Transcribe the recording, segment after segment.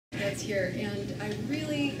that's here, and I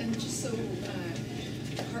really am just so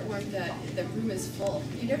heartwarmed that the room is full.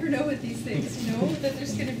 You never know with these things, you know, that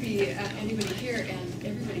there's going to be anybody here, and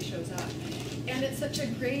everybody shows up. And it's such a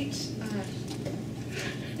great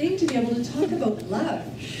thing to be able to talk about love.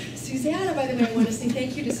 Susanna, by the way, I want to say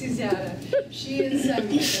thank you to Susanna. She is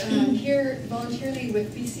here voluntarily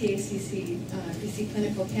with BC BC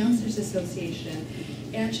Clinical Counselors Association,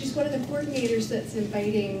 and she's one of the coordinators that's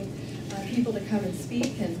inviting people to come and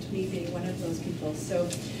speak, and me being one of those people. So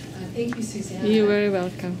thank you, Susanna. You're very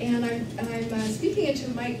welcome. And I'm speaking into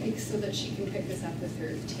a mic so that she can pick this up with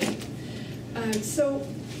her team. So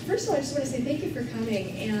first of all, I just want to say thank you for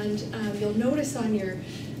coming, and you'll notice on your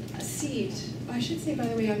seat, I should say, by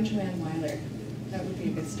the way, I'm Joanne Weiler. That would be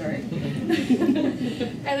a good start.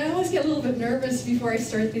 And I always get a little bit nervous before I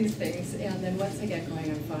start these things, and then once I get going,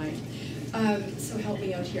 I'm fine. So help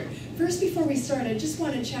me out here. First, before we start, I just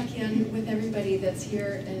want to check in with everybody that's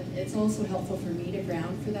here, and it's also helpful for me to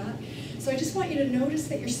ground for that. So I just want you to notice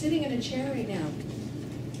that you're sitting in a chair right now.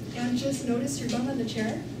 And just notice your bum on the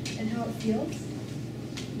chair and how it feels.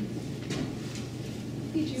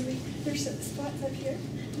 Hey, Julie, there's some spots up here.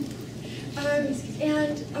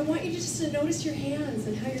 And I want you just to notice your hands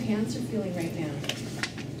and how your hands are feeling right now.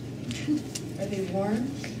 Are they warm?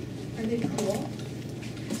 Are they cool?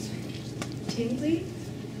 Tingly?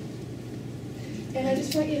 And I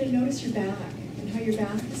just want you to notice your back and how your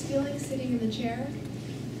back is feeling sitting in the chair.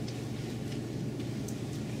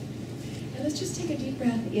 And let's just take a deep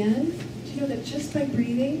breath in. Do you know that just by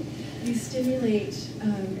breathing, you stimulate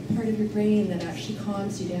a part of your brain that actually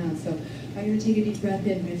calms you down. So I'm going to take a deep breath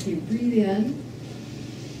in with you. Breathe in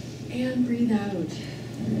and breathe out.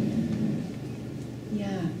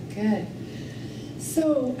 Yeah, good.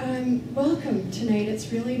 So welcome tonight.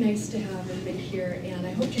 It's really nice to have everybody here, and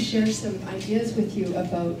I hope to share some ideas with you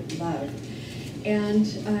about love. And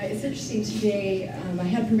it's interesting today, I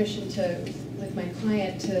had permission with my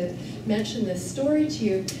client to mention this story to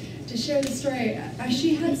you, to share the story.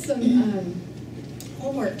 She had some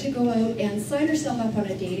homework to go out and sign herself up on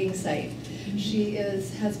a dating site. She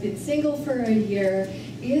has been single for a year.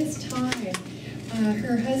 It's time.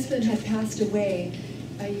 Her husband had passed away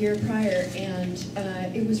a year prior, and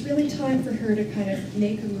it was really time for her to kind of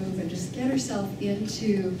make a move and just get herself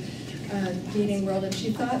into the dating world, and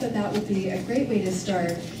she thought that that would be a great way to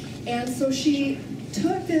start. And so she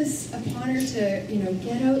took this upon her to,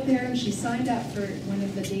 get out there, and she signed up for one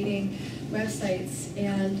of the dating websites,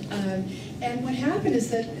 and what happened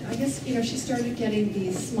is that, I guess, she started getting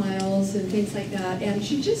these smiles and things like that, and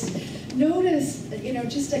she just noticed,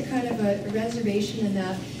 just a kind of a reservation in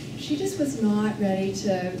that she just was not ready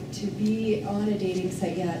to be on a dating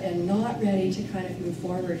site yet, and not ready to kind of move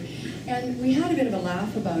forward. And we had a bit of a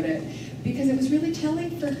laugh about it, because it was really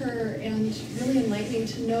telling for her and really enlightening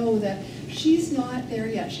to know that she's not there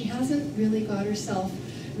yet. She hasn't really got herself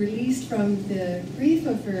released from the grief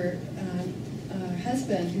of her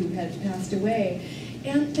husband who had passed away.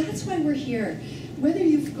 And that's why we're here. Whether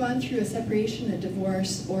you've gone through a separation, a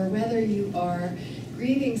divorce, or whether you are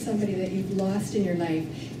grieving somebody that you've lost in your life,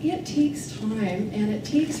 it takes time, and it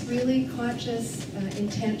takes really conscious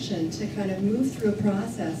intention to kind of move through a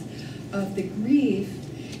process of the grief,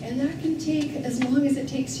 and that can take as long as it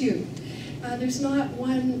takes you. There's not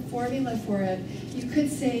one formula for it. You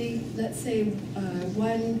could say, let's say,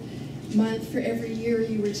 1 month for every year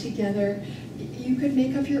you were together. You could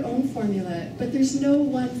make up your own formula, but there's no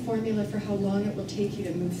one formula for how long it will take you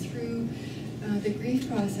to move through the grief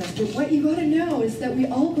process. But what you got to know is that we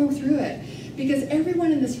all go through it, because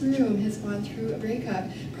everyone in this room has gone through a breakup,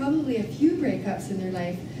 probably a few breakups in their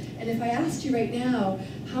life. And if I asked you right now,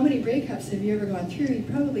 how many breakups have you ever gone through, you'd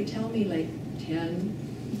probably tell me like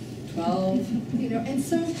 10, 12, And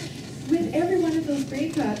so with every one of those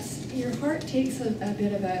breakups, your heart takes a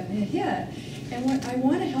bit of a hit. And what I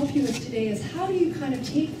want to help you with today is how do you kind of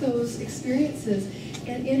take those experiences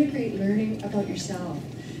and integrate learning about yourself.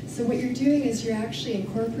 So what you're doing is you're actually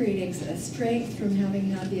incorporating a strength from having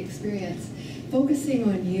had the experience, focusing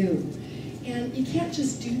on you. And you can't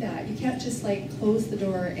just do that. You can't just like close the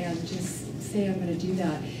door and just say, I'm going to do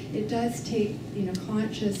that. It does take,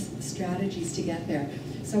 conscious strategies to get there.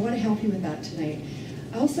 So I want to help you with that tonight.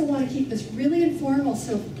 I also want to keep this really informal,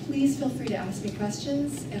 so please feel free to ask me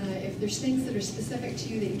questions. If there's things that are specific to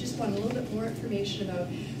you that you just want a little bit more information about,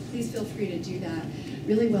 please feel free to do that.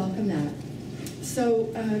 Really welcome that. So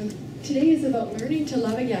today is about learning to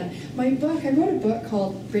love again. I wrote a book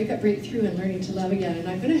called Breakup, Breakthrough, and Learning to Love Again, and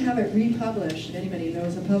I'm going to have it republished. If anybody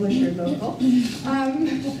knows a publisher local, I'm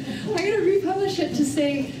going to republish it to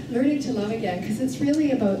say Learning to Love Again, because it's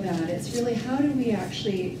really about that. It's really how do we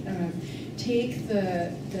actually take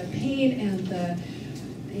the pain and the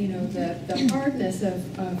hardness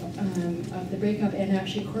of the breakup and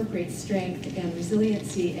actually incorporate strength and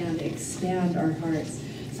resiliency and expand our hearts.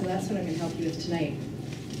 So that's what I'm going to help you with tonight.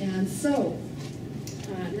 And so,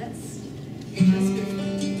 so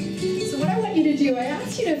what I want you to do, I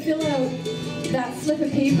asked you to fill out that slip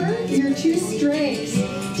of paper, your 2 strengths.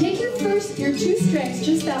 Take your two strengths,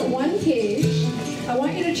 just that one page. I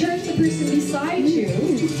want you to turn to the person beside you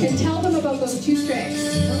and tell them about those 2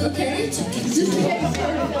 strengths, okay? Just to get you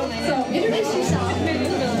started. So introduce yourself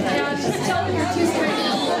and just tell them your 2 strengths.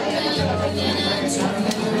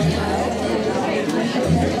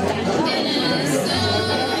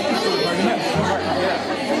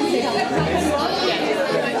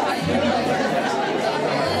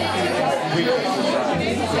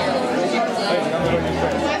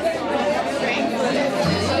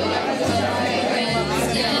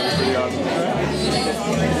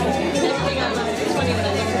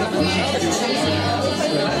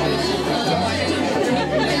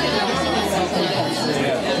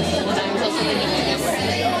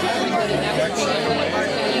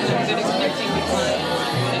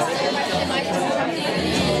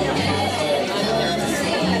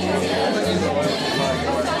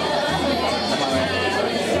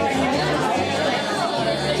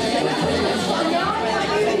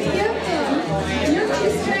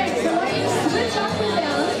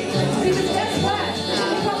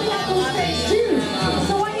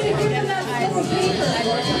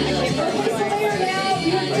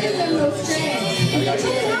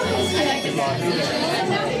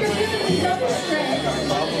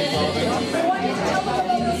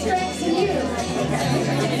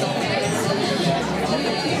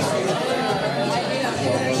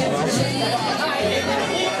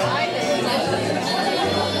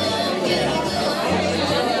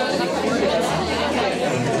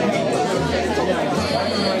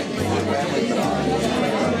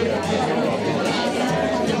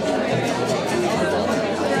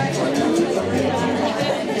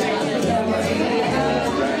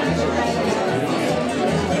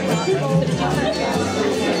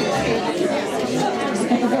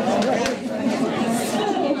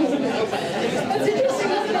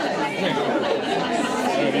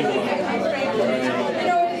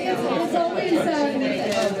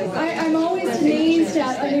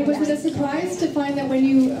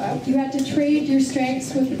 You had to trade your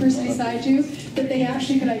strengths with the person beside you, that they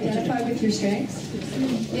actually could identify with your strengths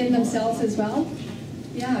in themselves as well.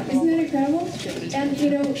 Yeah, isn't that incredible? And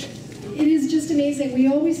it is just amazing. We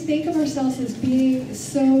always think of ourselves as being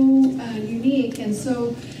so unique and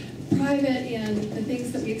so private in the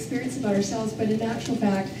things that we experience about ourselves, but in actual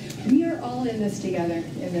fact, we are all in this together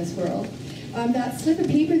in this world. That slip of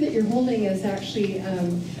paper that you're holding is actually, I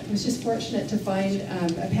was just fortunate to find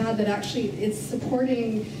a pad that actually is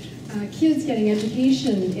supporting kids getting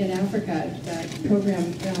education in Africa, that program,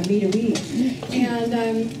 Me to We.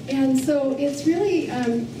 And so it's really,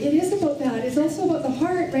 it is about that. It's also about the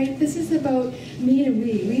heart, right? This is about me to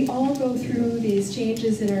we. We all go through these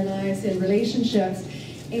changes in our lives and relationships.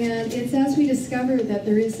 And it's as we discover that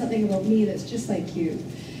there is something about me that's just like you,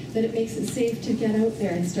 that it makes it safe to get out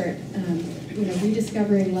there and start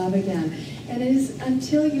rediscovering love again. And it is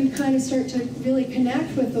until you kind of start to really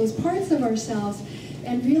connect with those parts of ourselves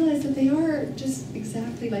and realize that they are just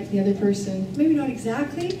exactly like the other person. Maybe not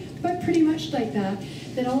exactly, but pretty much like that,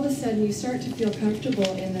 that all of a sudden you start to feel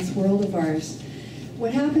comfortable in this world of ours.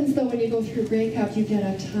 What happens though when you go through a breakup, you get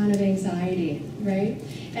a ton of anxiety, right?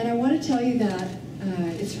 And I want to tell you that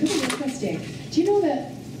it's really interesting. Do you know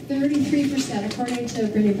that 33%, according to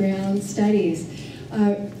Brené Brown's studies,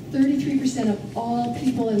 33% of all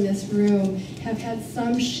people in this room have had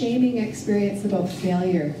some shaming experience about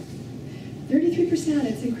failure. 33%,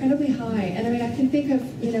 it's incredibly high. And I mean, I can think of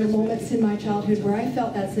moments in my childhood where I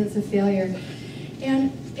felt that sense of failure.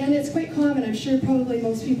 And it's quite common. I'm sure probably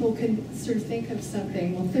most people can sort of think of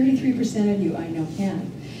something. Well, 33% of you I know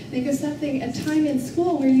can. Think of something, a time in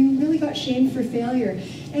school where you really got shamed for failure.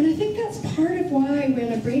 And I think that's part of why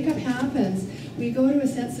when a breakup happens, we go to a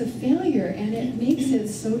sense of failure, and it makes it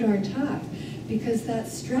so darn tough. Because that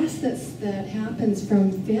stress that happens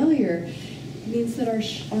from failure means that our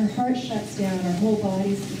heart shuts down, our whole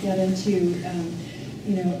bodies get into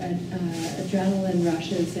adrenaline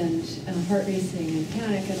rushes and heart racing and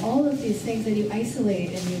panic and all of these things, and you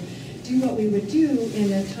isolate and you do what we would do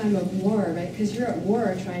in a time of war, right? Because you're at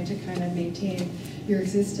war trying to kind of maintain your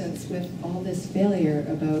existence with all this failure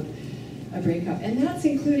about a breakup. And that's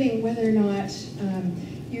including whether or not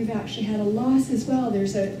you've actually had a loss as well.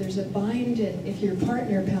 There's a bind in, if your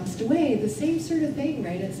partner passed away, the same sort of thing,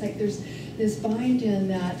 right? It's like there's this bind in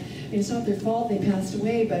that, it's not their fault they passed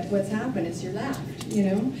away, but what's happened is you're left, you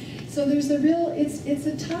know? So there's a real, it's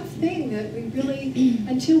a tough thing that we really,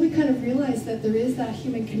 until we kind of realize that there is that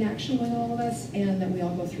human connection with all of us and that we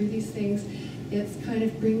all go through these things, it kind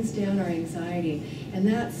of brings down our anxiety. And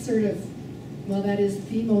that's sort of, well, that is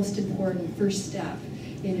the most important first step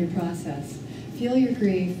in your process. Feel your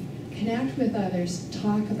grief, connect with others,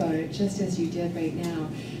 talk about it just as you did right now.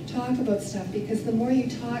 Talk about stuff, because the more you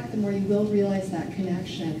talk, the more you will realize that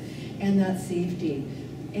connection and that safety.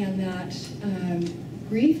 And that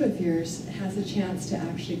grief of yours has a chance to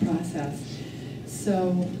actually process.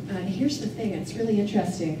 So here's the thing, it's really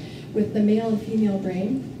interesting. With the male and female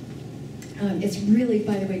brain, it's really,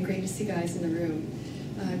 by the way, great to see guys in the room.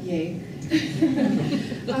 Yay.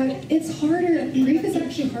 It's harder, grief is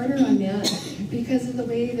actually harder on men because of the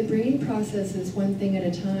way the brain processes one thing at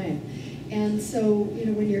a time. And so, you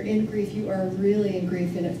know, when you're in grief, you are really in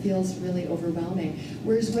grief and it feels really overwhelming.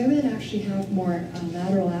 Whereas women actually have more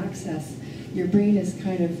lateral access. Your brain has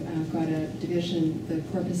kind of got a division, the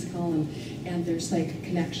corpus callosum, and there's like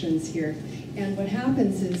connections here. And what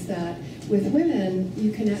happens is that with women,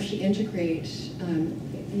 you can actually integrate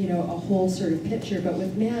you know, a whole sort of picture, but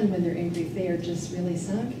with men, when they're in grief, they are just really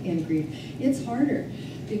sunk in grief. It's harder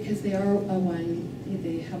because they are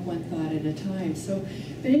they have one thought at a time. So,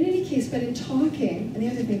 but in any case, but in talking, and the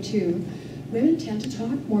other thing too, women tend to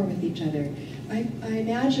talk more with each other. I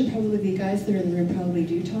imagine probably the guys that are in the room probably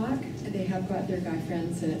do talk. They have got their guy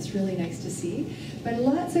friends, and it's really nice to see. But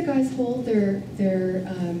lots of guys hold their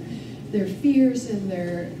fears and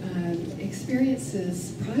their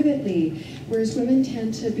experiences privately, whereas women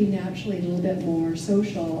tend to be naturally a little bit more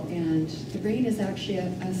social, and the brain is actually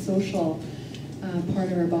a social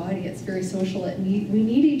part of our body. It's very social. We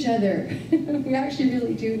need each other. We actually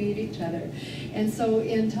really do need each other. And so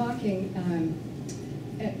in talking,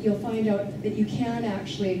 you'll find out that you can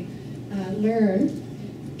actually learn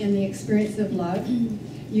in the experience of love.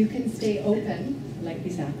 You can stay open. I like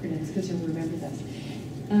these acronyms because you'll remember this.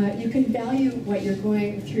 You can value what you're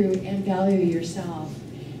going through and value yourself.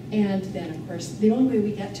 And then, of course, the only way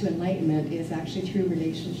we get to enlightenment is actually through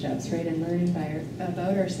relationships, right, and learning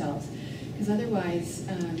about ourselves. Because otherwise,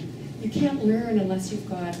 you can't learn unless you've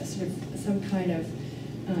got a sort of some kind of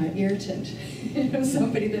irritant, you know,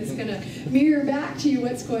 somebody that's going to mirror back to you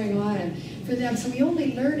what's going on for them. So we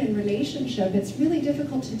only learn in relationship. It's really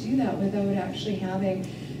difficult to do that without actually having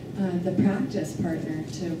the practice partner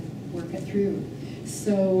to work it through.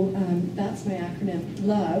 So that's my acronym,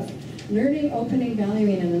 LOVE, learning, opening,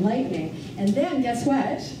 valuing, and enlightening. And then guess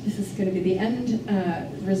what? This is going to be the end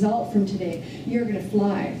result from today. You're going to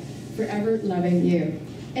fly, forever loving you.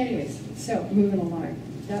 Anyways, so moving along.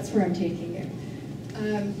 That's where I'm taking you.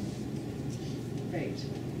 Right.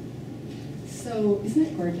 So isn't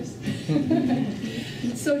it gorgeous?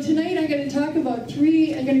 So tonight I'm going to talk about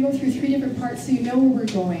I'm going to go through 3 different parts so you know where we're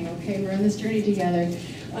going, okay? We're on this journey together.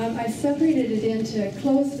 I separated it into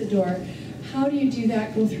close the door. How do you do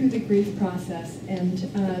that? Go through the grief process. And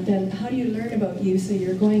then how do you learn about you so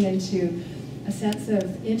you're going into a sense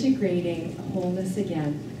of integrating wholeness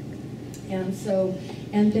again.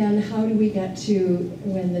 And then how do we get to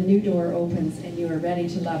when the new door opens and you are ready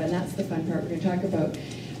to love? And that's the fun part. We're going to talk about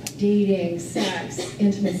dating, sex,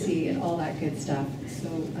 intimacy, and all that good stuff. So,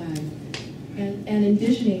 and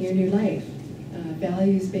envisioning your new life,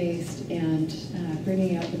 values-based, and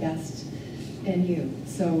bringing out the best in you.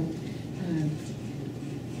 So,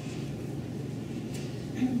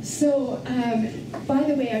 by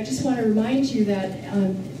the way, I just want to remind you that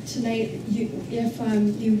tonight,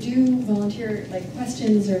 if you do volunteer like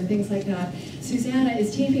questions or things like that, Susanna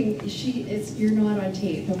is taping. You're not on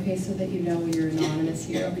tape, okay? So that you know you're anonymous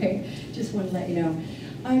here, okay? Just want to let you know.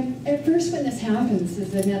 At first, when this happens,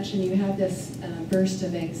 as I mentioned, you have this burst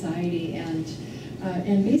of anxiety, and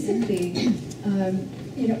basically,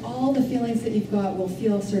 you know, all the feelings that you've got will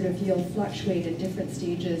feel sort of, you'll fluctuate at different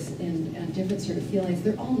stages and different sort of feelings.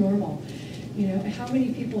 They're all normal. You know, how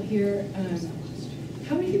many people here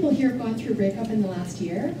have gone through a breakup in the last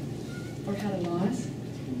year? Or had a loss?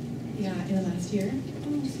 Yeah, in the last year?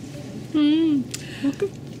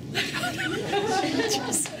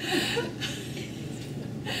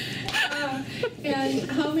 And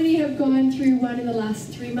how many have gone through one in the last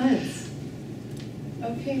 3 months?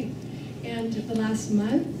 Okay. And the last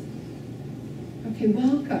month? Okay,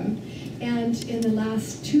 welcome. And in the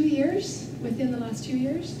last 2 years? Within the last 2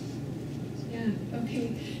 years? Yeah,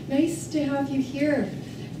 okay. Nice to have you here.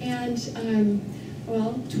 And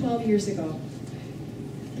well, 12 years ago.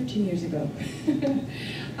 13 years ago.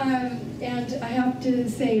 And I have to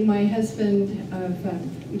say, my husband,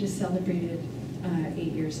 we just celebrated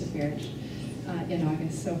 8 years of marriage in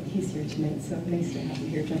August, so he's here tonight, so nice to have you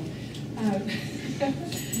here, Joe.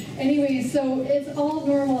 Anyway, so it's all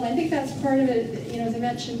normal, and I think that's part of it. As I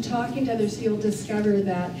mentioned, talking to others, you'll discover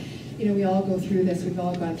that, we all go through this. We've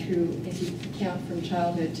all gone through, if you count from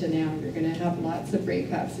childhood to now, you're going to have lots of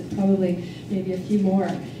breakups, and probably maybe a few more.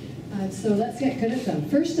 So let's get good at them.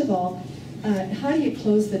 First of all, how do you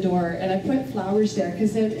close the door? And I put flowers there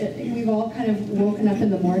because we've all kind of woken up in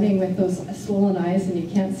the morning with those swollen eyes and you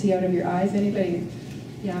can't see out of your eyes. Anybody?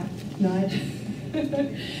 Yeah, nod.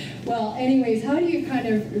 Well, anyways, how do you kind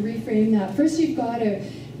of reframe that? First, you've got to,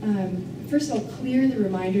 first of all, clear the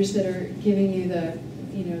reminders that are giving you the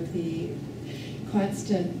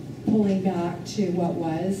constant pulling back to what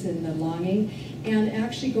was and the longing, and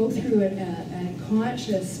actually go through a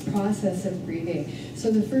conscious process of grieving.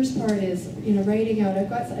 So the first part is, writing out. I've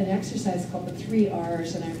got an exercise called the 3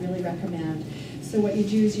 R's, and I really recommend. So what you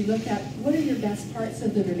do is you look at what are your best parts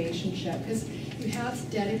of the relationship, because you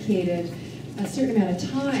have dedicated a certain amount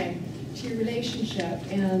of time to your relationship,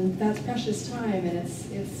 and that's precious time, and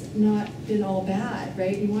it's not been all bad,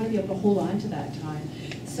 right? You want to be able to hold on to that time.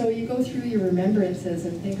 So you go through your remembrances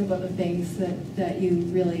and think about the things that you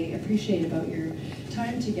really appreciate about your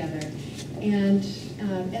time together. And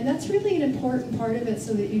that's really an important part of it,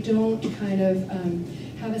 so that you don't kind of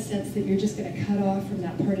have a sense that you're just going to cut off from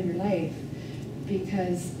that part of your life,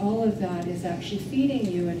 because all of that is actually feeding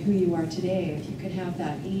you and who you are today, if you can have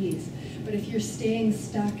that ease. But if you're staying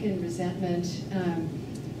stuck in resentment,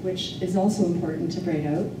 which is also important to write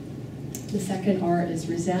out, the second R is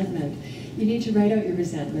resentment. You need to write out your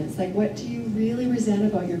resentments. Like, what do you really resent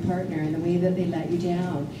about your partner and the way that they let you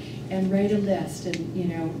down? And write a list, and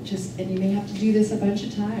and you may have to do this a bunch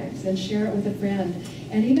of times, and share it with a friend,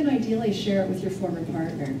 and even ideally share it with your former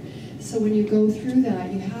partner. So when you go through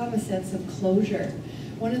that, you have a sense of closure.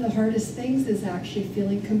 One of the hardest things is actually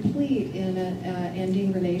feeling complete in an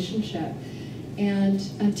ending relationship. And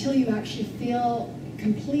until you actually feel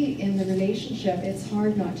complete in the relationship, it's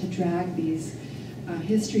hard not to drag these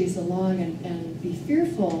histories along and be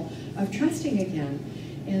fearful of trusting again.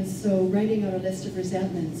 And so writing out a list of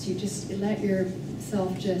resentments, you just let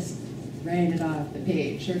yourself just write it off the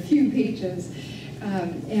page, or a few pages.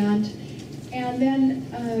 And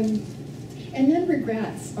then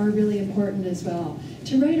regrets are really important as well.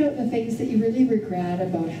 To write out the things that you really regret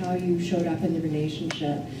about how you showed up in the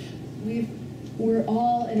relationship. We're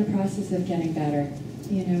all in a process of getting better,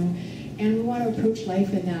 and we want to approach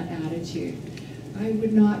life in that attitude. I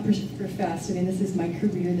would not profess, this is my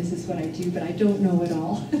career, this is what I do, but I don't know it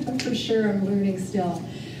all. For sure, I'm learning still.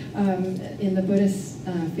 In the Buddhist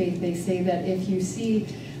faith, they say that if you see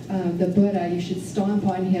the Buddha, you should stomp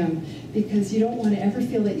on him, because you don't want to ever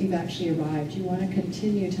feel that you've actually arrived. You want to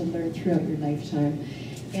continue to learn throughout your lifetime.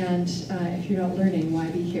 And if you're not learning,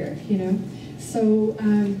 why be here, So,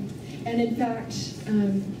 and in fact,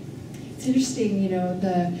 it's interesting,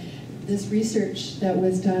 this research that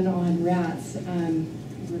was done on rats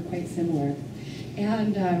were quite similar.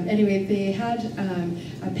 And anyway, they had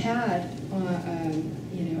a pad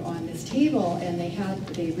on this table, and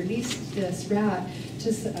they released this rat to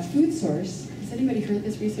a food source. Has anybody heard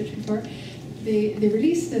this research before? They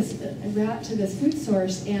released this rat to this food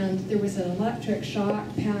source, and there was an electric shock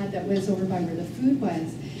pad that was over by where the food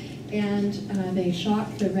was, and they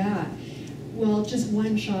shocked the rat. Well, just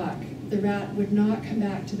one shock, the rat would not come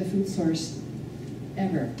back to the food source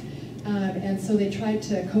ever. And so they tried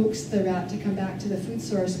to coax the rat to come back to the food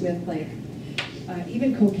source with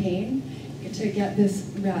even cocaine to get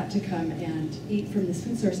this rat to come and eat from this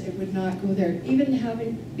food source. It would not go there, even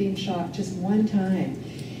having been shocked just one time.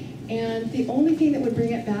 And the only thing that would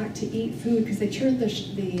bring it back to eat food, because they turned the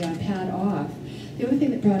pad off, the only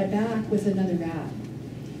thing that brought it back was another rat.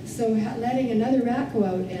 So letting another rat go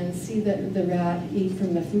out and see the rat eat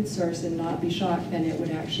from the food source and not be shocked, then it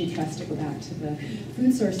would actually trust to go back to the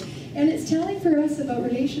food source. And it's telling for us about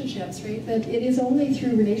relationships, right? That it is only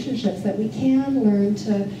through relationships that we can learn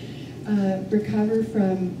to recover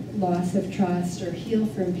from loss of trust or heal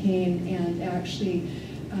from pain, and actually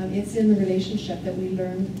it's in the relationship that we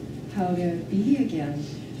learn how to be again.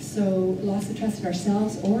 So loss of trust in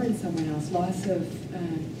ourselves or in someone else,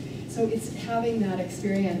 so it's having that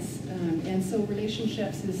experience, and so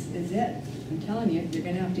relationships is it. I'm telling you, you're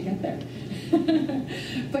going to have to get there.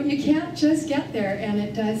 But you can't just get there, and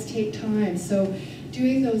it does take time. So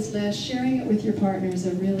doing those lists, sharing it with your partner is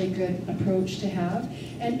a really good approach to have.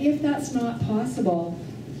 And if that's not possible,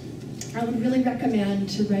 I would really recommend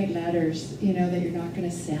to write letters, you know, that you're not going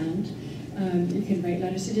to send. You can write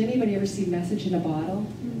letters. Did anybody ever see Message in a Bottle?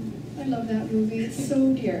 I love that movie. It's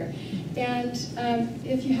so dear. And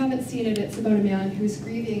if you haven't seen it, it's about a man who's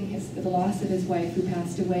grieving the loss of his wife who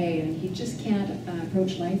passed away, and he just can't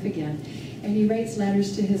approach life again. And he writes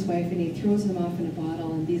letters to his wife, and he throws them off in a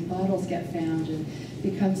bottle, and these bottles get found and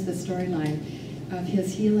becomes the storyline of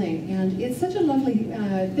his healing. And it's such a lovely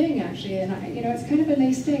thing, actually, and you know, it's kind of a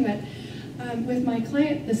nice thing that with my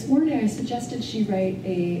client this morning, I suggested she write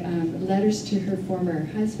letters to her former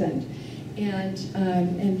husband. And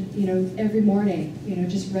you know, every morning, you know,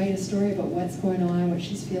 just write a story about what's going on, what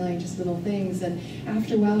she's feeling, just little things. And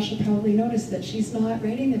after a while, she'll probably notice that she's not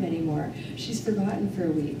writing them anymore. She's forgotten for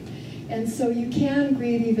a week. And so you can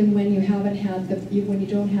grieve even when you haven't had when you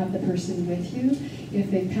don't have the person with you. If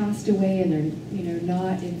they've passed away and they're, you know,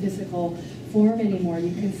 not in physical form anymore,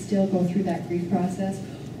 you can still go through that grief process.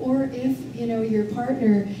 Or if, you know, your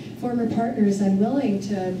former partner is unwilling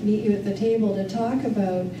to meet you at the table to talk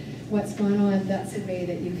about what's going on, that's a way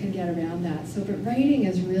that you can get around that. So, but writing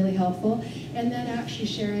is really helpful. And then actually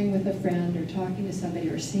sharing with a friend or talking to somebody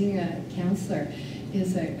or seeing a counselor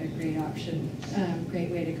is a great option, great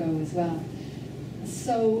way to go as well.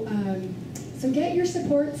 So, so get your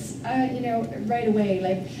supports, you know, right away,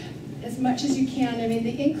 like as much as you can. I mean,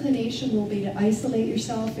 the inclination will be to isolate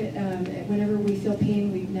yourself. Whenever we feel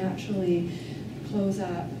pain, we naturally close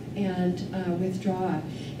up and withdraw,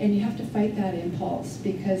 and you have to fight that impulse,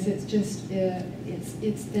 because it's just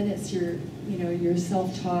it's your, you know, your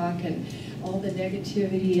self-talk and all the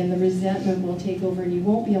negativity and the resentment will take over, and you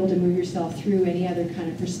won't be able to move yourself through any other kind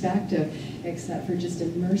of perspective except for just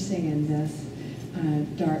immersing in this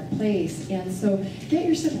dark place. And so get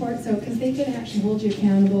your support, so because they can actually hold you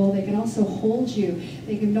accountable. They can also hold you.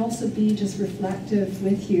 They can also be just reflective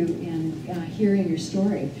with you and hearing your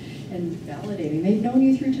story and validating. They've known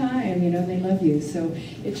you through time, you know, they love you. So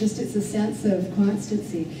it's a sense of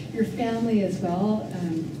constancy. Your family as well,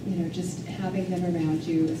 you know, just having them around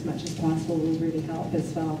you as much as possible will really help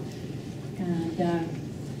as well.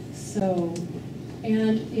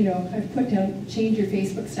 And you know, I've put down, change your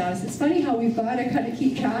Facebook status. It's funny how we've got to kind of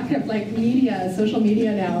keep track of like media, social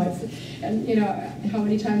media now. And you know, how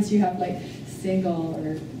many times you have like single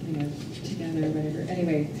or, you know, together or whatever.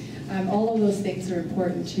 Anyway, all of those things are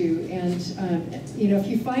important too. And you know, if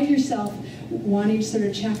you find yourself wanting to sort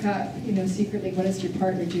of check up, you know, secretly, what is your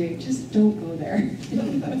partner doing? Just don't go there.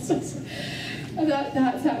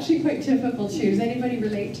 That's actually quite typical too. Does anybody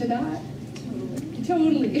relate to that?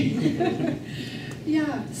 Totally.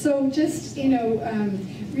 Yeah, so just, you know,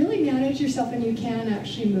 really manage yourself, and you can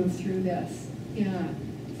actually move through this. Yeah.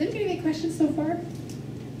 Does anybody have any questions so far?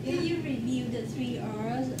 Can you review the 3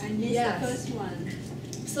 R's? I missed the first one.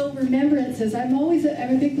 So remembrances. I'm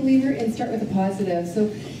a big believer in start with a positive.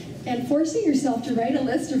 So, and forcing yourself to write a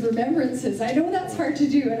list of remembrances. I know that's hard to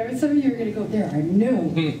do, and some of you are going to go, there are no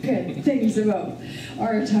good things about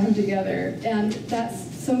our time together. And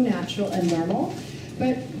that's so natural and normal.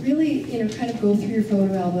 But really, you know, kind of go through your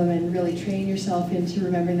photo album and really train yourself into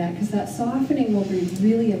remembering that, because that softening will be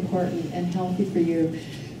really important and healthy for you.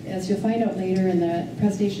 As you'll find out later in the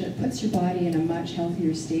presentation, it puts your body in a much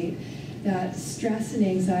healthier state. That stress and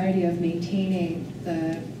anxiety of maintaining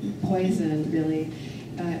the poison really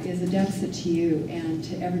is a deficit to you and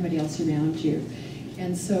to everybody else around you.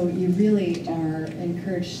 And so you really are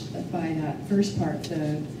encouraged by that first part,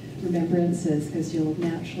 the remembrances, because you'll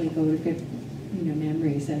naturally go to good, you know,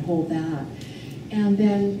 memories and hold that. And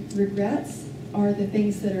then regrets are the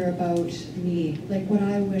things that are about me, like what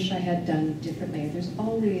I wish I had done differently. There's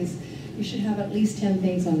always, you should have at least 10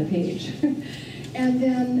 things on the page. And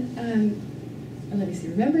then, let me see,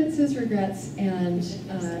 remembrances, regrets, and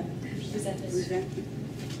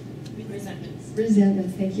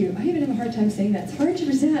resentments, thank you. I even have a hard time saying that. It's hard to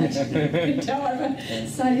resent. You can tell I'm a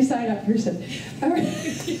sunny side up person.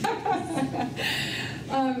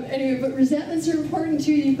 Anyway, but resentments are important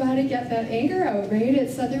too. You've got to get that anger out, right?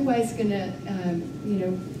 It's otherwise going to, you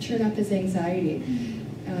know, turn up as anxiety.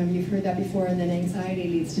 You've heard that before, and then anxiety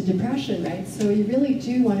leads to depression, right? So you really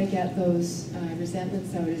do want to get those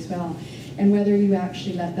resentments out as well. And whether you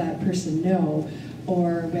actually let that person know,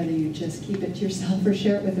 or whether you just keep it to yourself or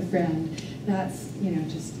share it with a friend, that's, you know,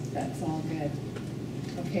 just, that's all good.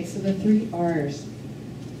 Okay, so the 3 R's.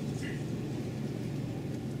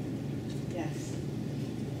 Yes.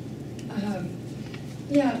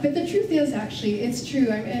 Yeah, but the truth is, actually, it's true.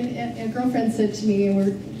 And a girlfriend said to me, and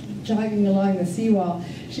we're jogging along the seawall,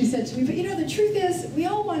 she said to me, but you know, the truth is, we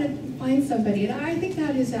all want to find somebody, and I think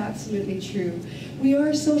that is absolutely true. We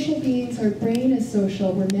are social beings, our brain is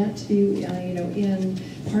social, we're meant to be you know, in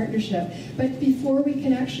partnership. But before we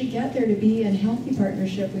can actually get there to be in healthy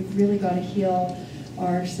partnership, we've really got to heal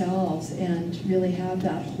ourselves and really have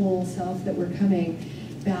that whole self that we're coming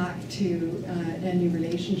back to a new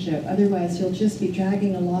relationship. Otherwise, you'll just be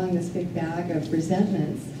dragging along this big bag of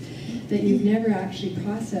resentments that you've never actually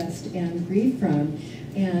processed and grieved from,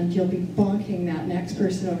 and you'll be bonking that next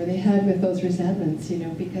person over the head with those resentments, you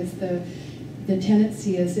know, because the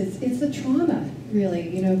tendency is, it's a trauma, really,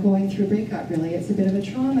 you know, going through a breakup, really. It's a bit of a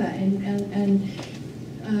trauma, and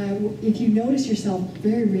if you notice yourself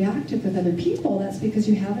very reactive with other people, that's because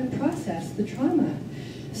you haven't processed the trauma.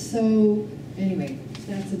 So, anyway,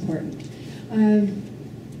 that's important.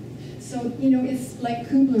 So, you know, it's like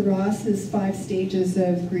Kubler-Ross's 5 stages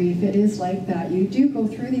of grief. It is like that. You do go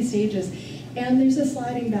through these stages, and there's a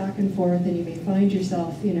sliding back and forth, and you may find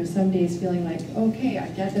yourself, you know, some days feeling like, okay, I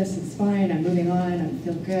get this, it's fine, I'm moving on, I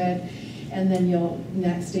feel good. And then you'll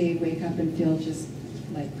next day wake up and feel just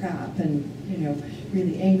like crap and, you know,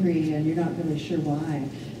 really angry, and you're not really sure why.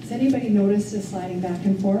 Does anybody notice the sliding back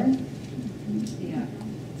and forth? Yeah.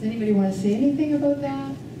 Does anybody want to say anything about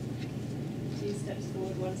that? 2 steps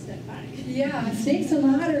forward, 1 step back. Yeah, snakes and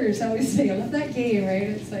ladders, I always say. I love that game, right?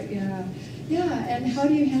 It's like, yeah. Yeah, and how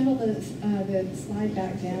do you handle the slide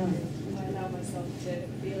back down? I allow myself to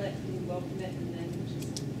feel it and welcome it, and then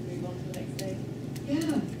just move on to the next day.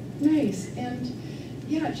 Yeah, nice. And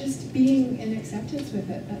yeah, just being in acceptance with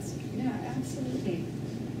it. That's, yeah, absolutely.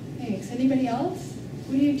 Thanks. Anybody else?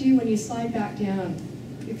 What do you do when you slide back down?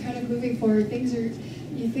 You're kind of moving forward. Things are,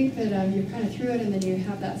 you think that you're kind of through it, and then you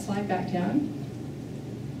have that slide back down?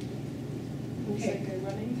 Also go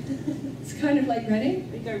running. It's kind of like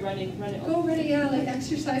running? We go running, run it off. Go running, yeah, like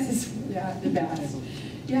exercises. Yeah, the best.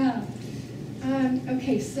 Yeah.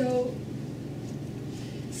 Okay, so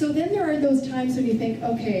then there are those times when you think,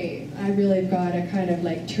 okay, I really got to kind of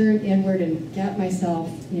like turn inward and get myself,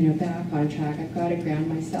 you know, back on track. I've got to ground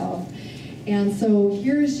myself. And so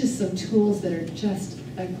here's just some tools that are just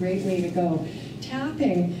a great way to go.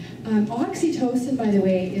 Tapping. Oxytocin, by the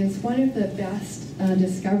way, is one of the best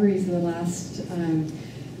discoveries in the last,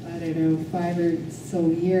 I don't know, 5 or so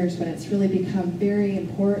years, when it's really become very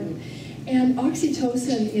important. And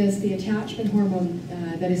oxytocin is the attachment hormone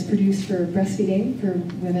that is produced for breastfeeding, for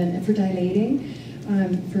women, for dilating,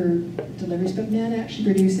 for deliveries, but men actually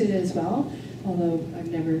produce it as well, although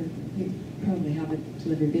I've never, you probably haven't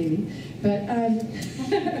delivered a baby, but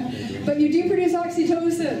but you do produce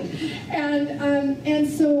oxytocin. And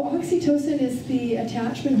so oxytocin is the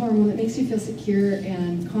attachment hormone that makes you feel secure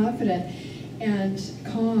and confident and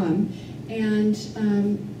calm. And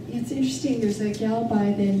it's interesting, there's a gal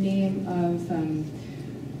by the name of, I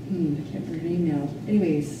can't remember her name now.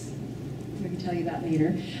 Anyways, I can tell you that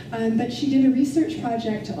later. But she did a research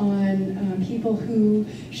project on people who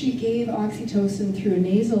she gave oxytocin through a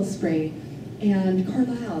nasal spray, and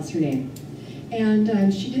Carlisle is her name.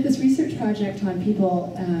 And she did this research project on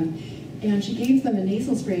people, and she gave them a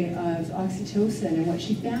nasal spray of oxytocin, and what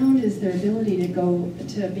she found is their ability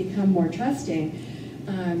to become more trusting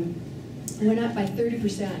went up by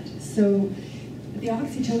 30%. So the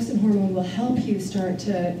oxytocin hormone will help you start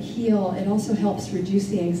to heal. It also helps reduce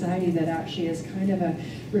the anxiety that actually is kind of a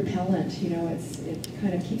repellent, you know, it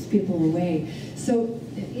kind of keeps people away. So,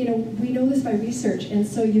 you know, we know this by research, and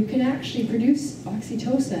so you can actually produce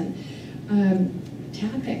oxytocin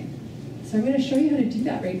tapping. So I'm going to show you how to do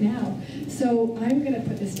that right now. So I'm going to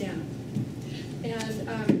put this down. And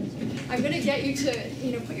I'm going to get you to,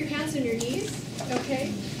 you know, put your hands on your knees,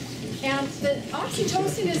 okay? And the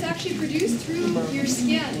oxytocin is actually produced through your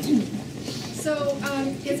skin. So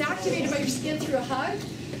it's activated by your skin through a hug,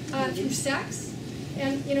 through sex.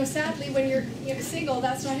 And, you know, sadly, when you're single,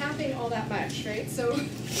 that's not happening all that much, right? So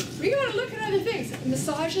we got to look at other things.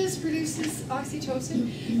 Massages produces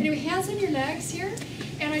oxytocin. Anyway, hands on your legs here.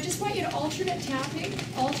 And I just want you to alternate tapping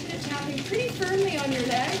pretty firmly on your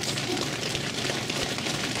legs.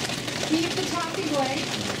 Keep the tapping going.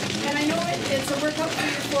 And I know it's a workout for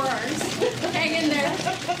your forearms. Hang in there.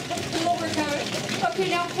 A little workout. Okay,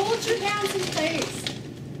 now hold your hands in place.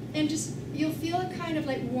 And just, you'll feel a kind of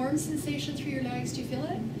like warm sensation through your legs. Do you feel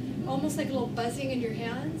it? Almost like a little buzzing in your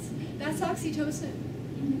hands. That's oxytocin.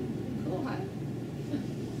 Cool, huh?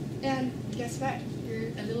 And guess what? You're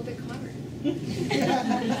a little bit calmer.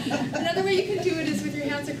 Another way you can do it is with your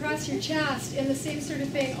hands across your chest, and the same sort of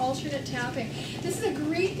thing, alternate tapping. This is a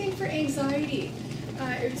great thing for anxiety.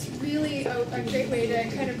 It's really a great way to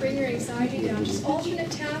kind of bring your anxiety down. Just alternate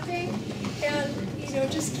tapping, and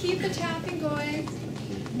just keep the tapping going,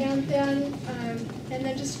 and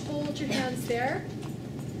then just hold your hands there,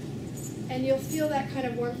 and you'll feel that kind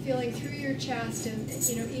of warm feeling through your chest and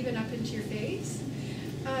even up into your face.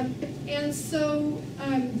 And so,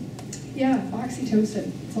 yeah,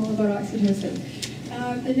 oxytocin. It's all about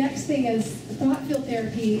oxytocin. The next thing is thought field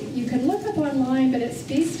therapy. You can look up online, but it's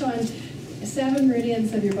based on 7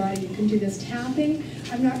 meridians of your body. You can do this tapping.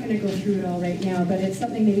 I'm not going to go through it all right now, but it's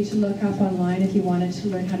something maybe to look up online if you wanted to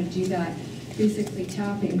learn how to do that. Basically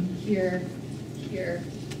tapping here, here,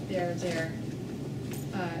 there,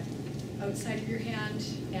 outside of your hand,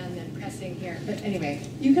 and then pressing here. But anyway,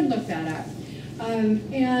 you can look that up.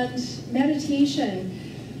 And meditation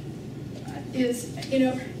is,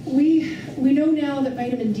 we know now that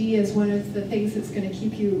vitamin D is one of the things that's going to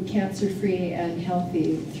keep you cancer-free and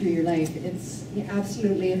healthy through your life. It's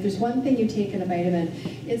absolutely, if there's one thing you take in a vitamin,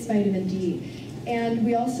 it's vitamin D. And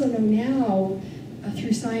we also know now,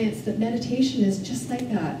 through science, that meditation is just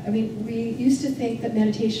like that. I mean, we used to think that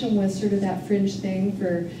meditation was sort of that fringe thing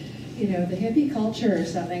for, the hippie culture or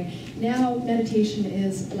something. Now meditation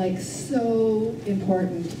is like so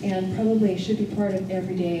important and probably should be part of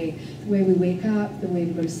every day. The way we wake up, the way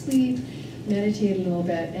we go to sleep, meditate a little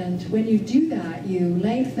bit. And when you do that, you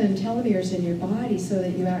lengthen telomeres in your body so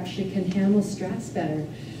that you actually can handle stress better.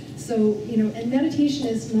 So, and meditation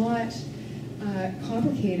is not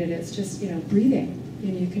complicated. It's just, breathing.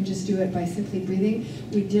 You can just do it by simply breathing.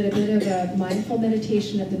 We did a bit of a mindful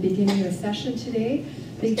meditation at the beginning of the session today,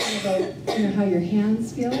 thinking about how your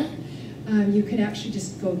hands feel. You can actually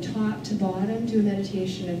just go top to bottom, do a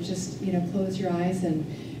meditation, and just close your eyes and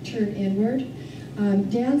turn inward.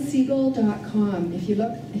 DanSiegel.com. If you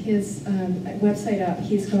look his website up,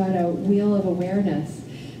 he's got a wheel of awareness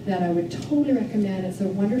that I would totally recommend. It's a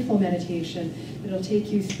wonderful meditation. It'll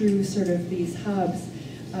take you through sort of these hubs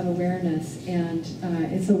of awareness, and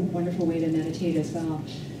it's a wonderful way to meditate as well.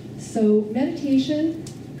 So meditation,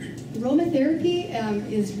 aromatherapy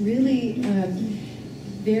is really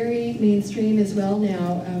very mainstream as well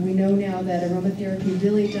now. We know now that aromatherapy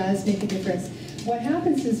really does make a difference. What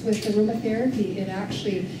happens is with aromatherapy, it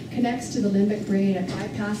actually connects to the limbic brain. It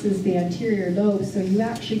bypasses the anterior lobe, so you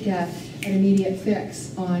actually get an immediate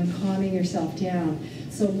fix on calming yourself down.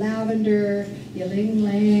 So lavender, ylang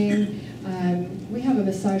ylang. We have a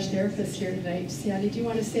massage therapist here tonight. Sandy, do you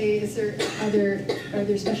want to say, are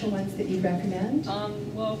there special ones that you'd recommend?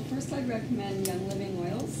 Well, first I'd recommend Young Living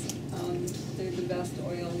oils. They're the best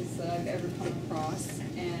oils that I've ever come across,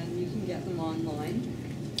 and you can get them online.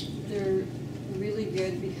 They're really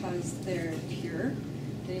good because they're pure.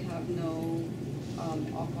 They have no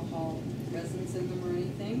alcohol resins in them or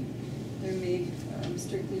anything. They're made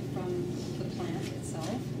strictly from the plant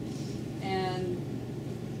itself, and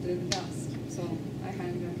they're the best. So I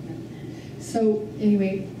highly recommend. So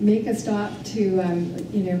anyway, make a stop to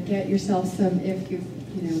get yourself some, if you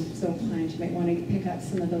so inclined, you might want to pick up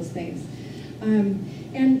some of those things.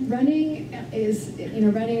 And running is,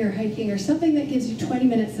 running or hiking or something that gives you 20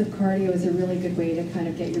 minutes of cardio is a really good way to kind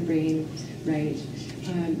of get your brain right.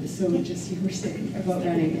 So just, you were saying about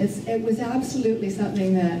running. It was absolutely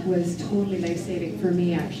something that was totally life-saving for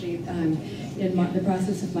me, actually, in the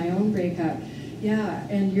process of my own breakup. Yeah,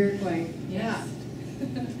 and you're going, yeah.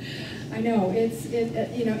 I know,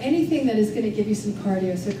 anything that is going to give you some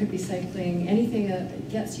cardio, so it could be cycling, anything that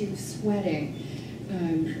gets you sweating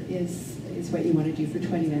is what you want to do for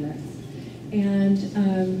 20 minutes. And,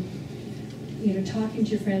 talking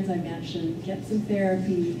to your friends, I mentioned, get some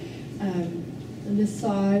therapy. A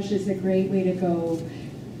massage is a great way to go.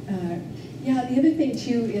 Yeah, the other thing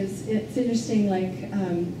too is, it's interesting,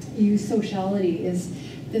 use sociality is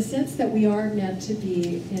the sense that we are meant to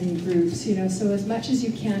be in groups, so as much as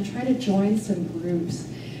you can, try to join some groups.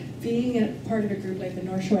 Being a part of a group like the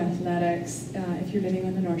North Shore Athletics, if you're living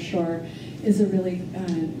on the North Shore, is a really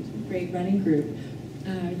great running group.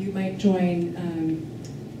 You might join,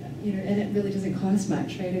 and it really doesn't cost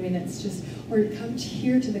much, right? I mean, it's just, or come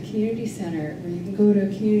here to the community center where you can go to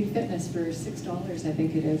community fitness for $6, I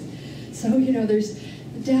think it is. So, there's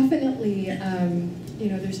definitely,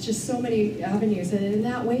 there's just so many avenues, and in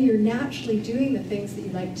that way you're naturally doing the things that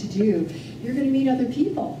you like to do. You're going to meet other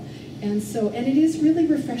people, and it is really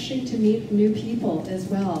refreshing to meet new people as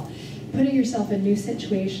well. Putting yourself in new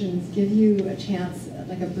situations give you a chance,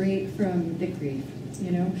 like a break from the grief.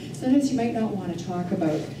 Sometimes you might not want to talk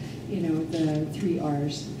about, the 3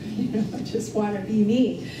 R's. Just want to be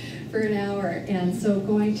me for an hour, and so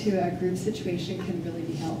going to a group situation can really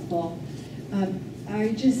be helpful.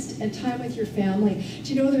 And time with your family.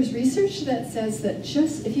 Do you know there's research that says that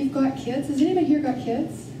just if you've got kids, has anybody here got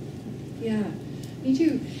kids? Yeah. Me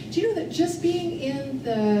too. Do you know that just being in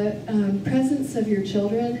the presence of your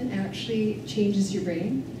children actually changes your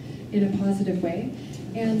brain in a positive way?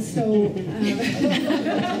 And so, no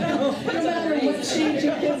matter what stage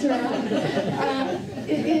your kids are at,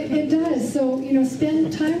 it does. So, you know,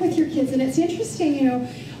 spend time with your kids. And it's interesting, you know,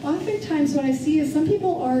 oftentimes what I see is some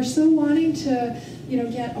people are so wanting to, you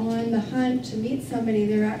know, get on the hunt to meet somebody.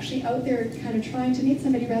 They're actually out there kind of trying to meet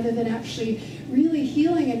somebody rather than actually really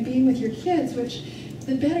healing and being with your kids, which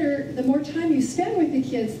the more time you spend with the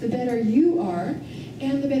kids, the better you are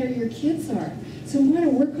and the better your kids are. So we want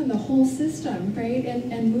to work on the whole system, right?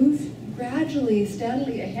 And move gradually,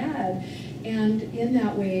 steadily ahead. And in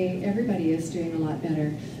that way, everybody is doing a lot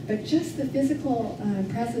better. But just the physical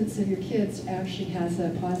presence of your kids actually has a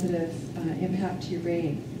positive impact to your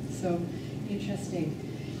brain. So interesting.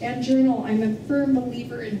 And journal. I'm a firm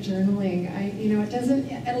believer in journaling. It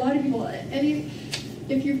doesn't, a lot of people,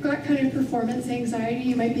 if you've got kind of performance anxiety,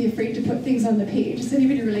 you might be afraid to put things on the page. Does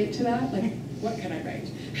anybody relate to that? Like, what can I write?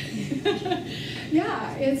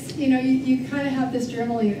 Yeah, it's, you kind of have this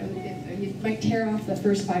journal, you might tear off the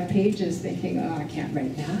first 5 pages thinking, oh, I can't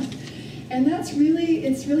write that. And it's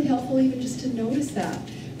really helpful even just to notice that.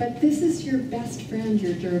 But this is your best friend,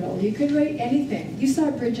 your journal. You could write anything. You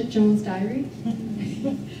saw Bridget Jones' diary?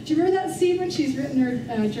 Do you remember that scene when she's written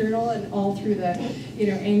her journal and all through the,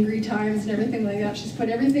 angry times and everything like that? She's put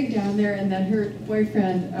everything down there, and then her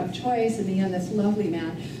boyfriend of choice, and Ian, this lovely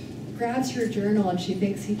man, grabs her journal and she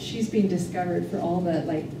thinks she's being discovered for all the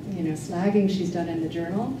slagging she's done in the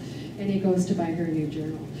journal, and he goes to buy her a new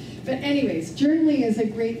journal. But anyways, journaling is a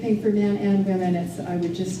great thing for men and women. I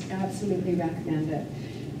would just absolutely recommend it.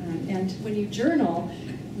 And when you journal,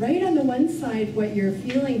 write on the one side what you're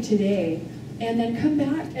feeling today, and then come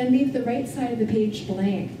back and leave the right side of the page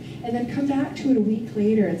blank, and then come back to it a week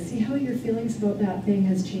later and see how your feelings about that thing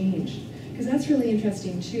has changed. Because that's really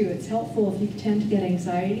interesting too. It's helpful if you tend to get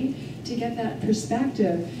anxiety, to get that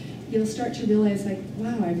perspective. You'll start to realize, like,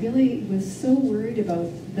 wow, I really was so worried about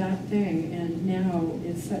that thing, and now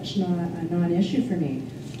it's such a non-issue for me.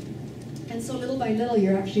 And so little by little,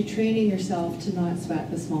 you're actually training yourself to not sweat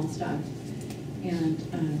the small stuff, and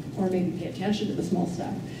or maybe pay attention to the small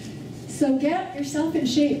stuff. So get yourself in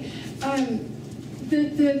shape.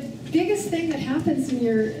 The biggest thing that happens when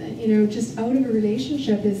you're, just out of a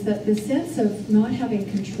relationship is that the sense of not having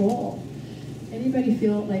control. Anybody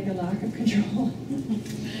feel like a lack of control?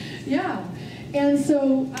 Yeah. And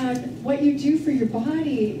so what you do for your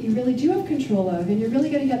body, you really do have control of, and you're really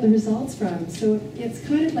going to get the results from. So it's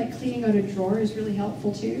kind of like cleaning out a drawer is really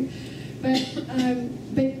helpful too.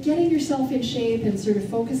 But getting yourself in shape and sort of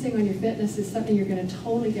focusing on your fitness is something you're going to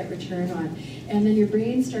totally get return on. And then your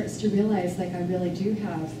brain starts to realize, like, I really do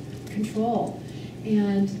have control.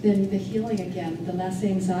 And then the healing again, the less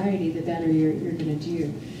anxiety, the better you're going to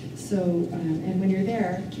do. So, and when you're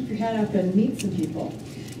there, keep your head up and meet some people.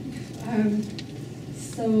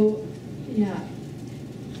 Yeah.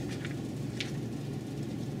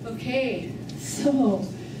 Okay, so,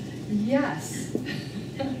 yes.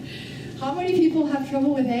 How many people have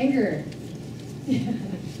trouble with anger?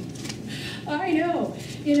 I know.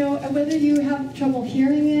 Whether you have trouble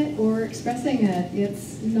hearing it or expressing it,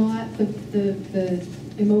 it's not the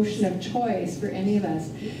emotion of choice for any of us.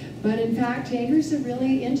 But in fact, anger is a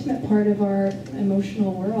really intimate part of our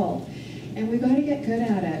emotional world. And we've got to get good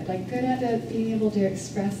at it, good at it, being able to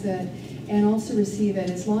express it and also receive it,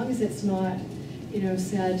 as long as it's not,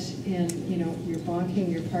 said in, you're bonking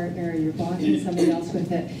your partner or you're bonking somebody else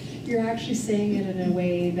with it. You're actually saying it in a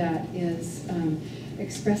way that is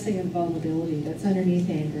expressing a vulnerability that's underneath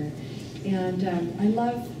anger. And I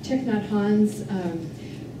love Thich Nhat Hanh's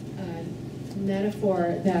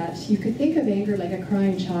metaphor that you could think of anger like a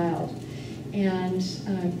crying child. And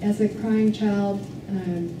as a crying child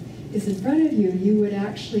is in front of you, you would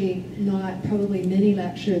actually not probably mini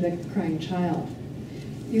lecture the crying child.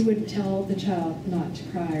 You wouldn't tell the child not to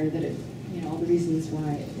cry, or that all the reasons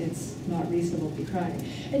why it's not reasonable to be crying.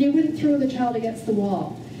 And you wouldn't throw the child against the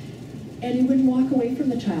wall. And you wouldn't walk away from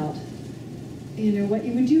the child. What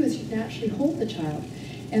you would do is you'd naturally hold the child.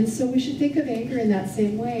 And so we should think of anger in that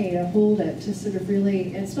same way, to hold it, to sort of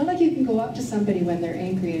really, it's not like you can go up to somebody when they're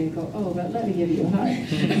angry and go, oh, but let me give you a hug.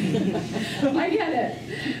 I get it.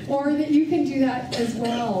 Or that you can do that as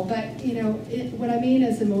well. But, what I mean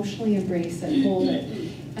is emotionally embrace it, hold it.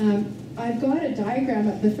 I've got a diagram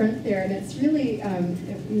at the front there, and it's really,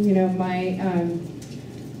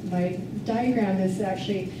 my diagram is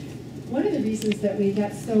actually one of the reasons that we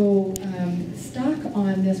get so stuck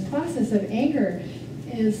on this process of anger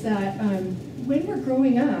is that when we're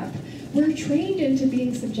growing up, we're trained into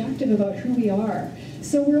being subjective about who we are.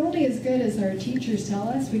 So we're only as good as our teachers tell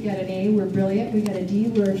us. We get an A, we're brilliant. We get a D,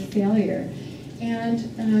 we're a failure.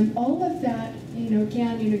 And all of that,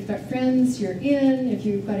 again, you've got friends, you're in. If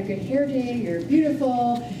you've got a good hair day, you're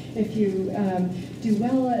beautiful. If you do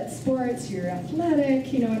well at sports, you're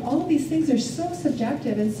athletic, and all of these things are so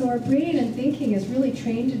subjective. And so our brain and thinking is really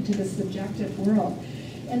trained into the subjective world.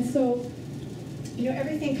 And so,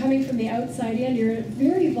 everything coming from the outside in, you're in a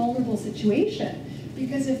very vulnerable situation.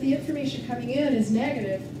 Because if the information coming in is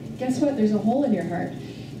negative, guess what? There's a hole in your heart.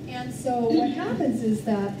 And so what happens is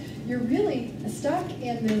that you're really stuck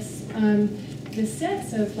in this this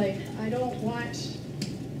sense of like, I don't want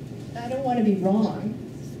to be wrong,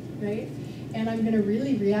 right? And I'm going to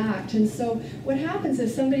really react. And so what happens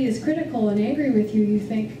if somebody is critical and angry with you, you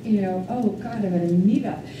think, oh God, I'm an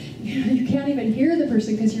amoeba. You can't even hear the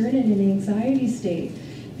person because you're in an anxiety state.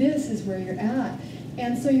 This is where you're at.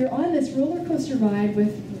 And so you're on this roller coaster ride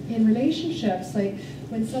in relationships. Like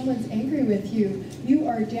when someone's angry with you, you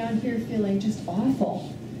are down here feeling just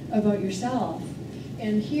awful about yourself.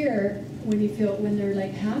 And here, when they're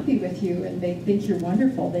like happy with you and they think you're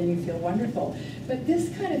wonderful, then you feel wonderful. But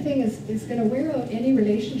this kind of thing is going to wear out any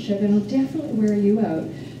relationship, and it'll definitely wear you out.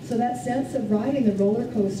 So that sense of riding the roller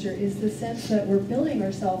coaster is the sense that we're building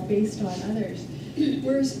ourselves based on others.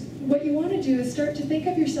 Whereas what you want to do is start to think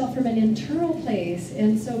of yourself from an internal place,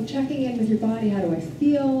 and so checking in with your body, how do I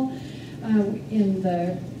feel in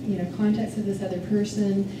the context of this other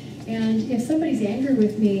person, and if somebody's angry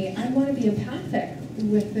with me, I want to be empathic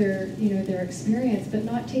with their experience, but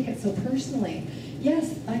not take it so personally.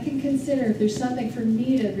 Yes, I can consider if there's something for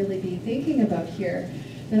me to really be thinking about here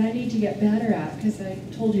that I need to get better at, because I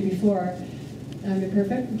told you before, I'm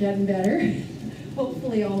imperfect, I'm getting better,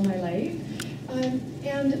 hopefully all my life. But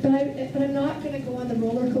I'm not going to go on the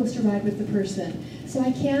roller coaster ride with the person. So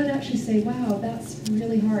I can actually say, wow, that's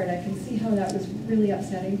really hard. I can see how that was really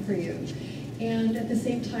upsetting for you. And at the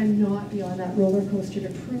same time, not be on that roller coaster to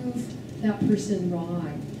prove that person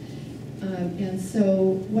wrong. And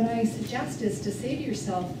so what I suggest is to say to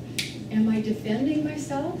yourself, am I defending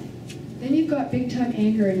myself? Then you've got big time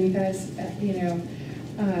anger, and you guys,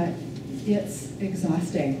 it's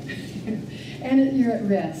exhausting. And you're at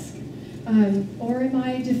risk. Or am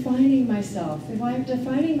I defining myself? If I'm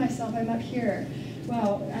defining myself, I'm up here.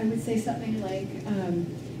 Well, I would say something like,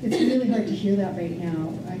 it's really hard to hear that right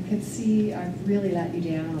now. I could see I've really let you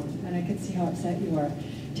down, and I could see how upset you are.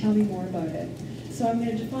 Tell me more about it. So I'm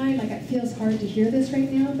going to define, like, it feels hard to hear this right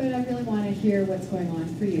now, but I really want to hear what's going on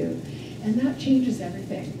for you. And that changes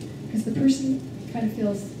everything, because the person kind of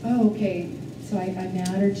feels, oh, okay, so I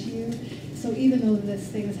matter to you. So even though this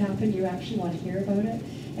thing has happened, you actually want to hear about it.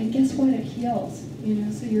 And guess what? It heals.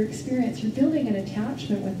 So your experience, you're building an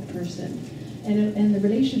attachment with the person, and the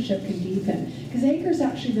relationship can deepen. Because anger is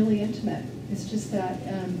actually really intimate. It's just that,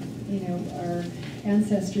 our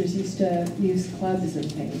ancestors used to use clubs and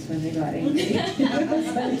things when they got angry.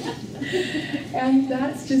 And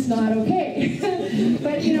that's just not okay.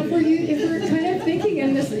 But if we're kind of thinking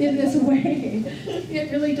in this way,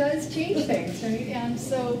 it really does change things, right? And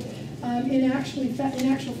so, in actual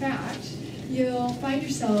fact, you'll find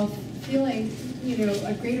yourself feeling,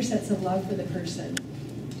 a greater sense of love for the person.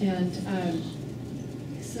 And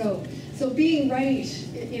so being right,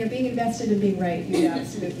 being invested in being right, you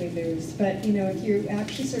absolutely lose. But, if you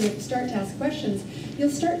actually sort of start to ask questions,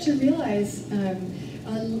 you'll start to realize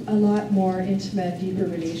a lot more intimate, deeper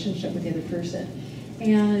relationship with the other person.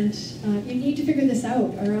 And you need to figure this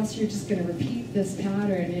out, or else you're just going to repeat this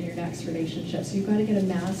pattern in your next relationship. So you've got to get a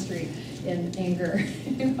mastery in anger.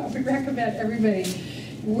 I would recommend everybody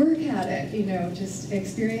work at it, just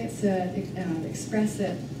experience it, express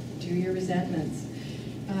it, do your resentments,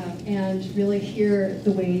 and really hear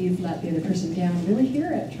the way you've let the other person down. Really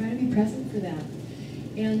hear it, try to be present for them.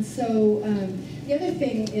 And so the other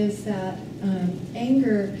thing is that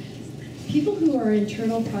anger, people who are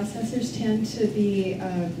internal processors tend to be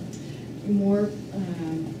more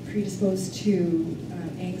predisposed to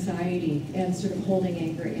anxiety and sort of holding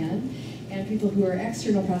anger in. And people who are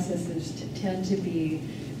external processors tend to be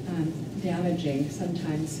damaging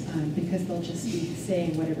sometimes because they'll just be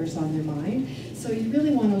saying whatever's on their mind. So you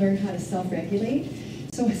really want to learn how to self-regulate.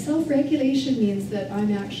 So self-regulation means that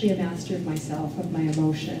I'm actually a master of myself, of my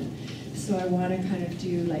emotion. So I want to kind of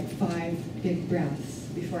do like 5 big breaths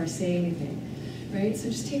before I say anything, right? So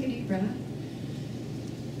just take a deep breath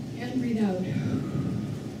and breathe out,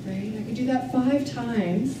 right? I could do that 5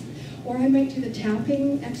 times, or I might do the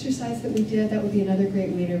tapping exercise that we did. That would be another great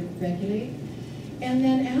way to regulate. And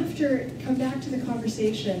then after, come back to the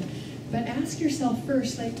conversation, but ask yourself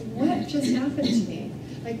first, like, what just happened to me?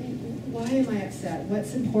 Like, why am I upset?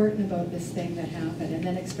 What's important about this thing that happened? And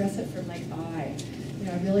then express it from like, I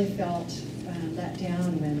really felt let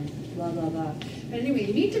down when blah, blah, blah. But anyway,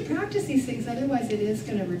 you need to practice these things, otherwise it is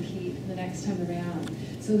going to repeat the next time around.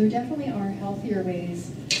 So there definitely are healthier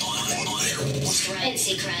ways.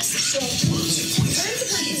 Fancy crust. So, turn the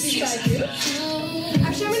person beside you.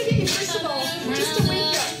 Actually, I'm going to get you, first of all, just to wake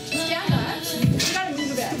up. Stand up. You got to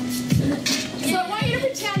move a bit. So I want you to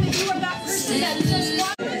pretend that you are that person that just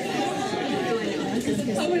walked.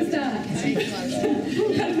 How was that?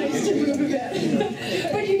 Kind of nice to move a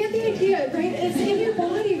bit. But you get the idea, right? It's in your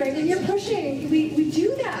body, right? When you're pushing, we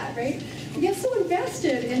do that, right? We get so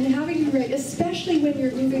invested in having you right, especially when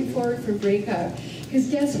you're moving forward from breakup. Because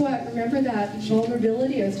guess what? Remember that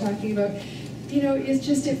vulnerability I was talking about? It's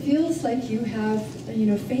just, it feels like you have,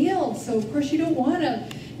 failed. So of course you don't want to,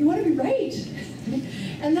 you want to be right.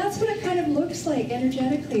 And that's what it kind of looks like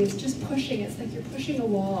energetically. It's just pushing. It's like you're pushing a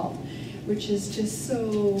wall, which is just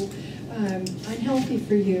so unhealthy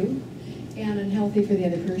for you and unhealthy for the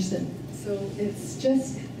other person. So it's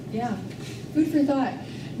just, yeah, food for thought.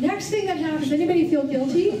 Next thing that happens, anybody feel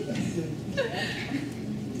guilty?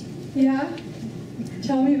 Yeah?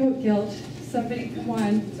 Tell me about guilt. Somebody, come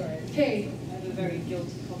on. Sorry. Okay. I have a very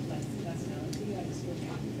guilty complex personality. I just feel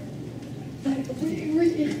Were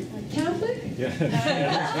you Catholic? yeah.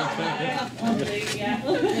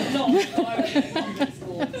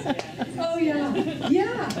 Oh yeah.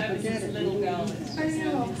 Yeah. I was just a little girl. I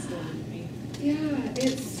know. Installed in me. Yeah,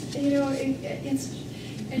 it's, it's,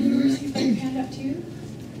 and you put your hand up too?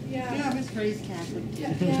 Yeah, I Yeah. was raised Catholic.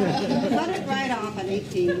 Yeah. Cut it right off at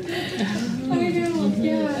 18. I know,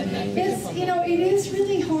 yeah. It's, it is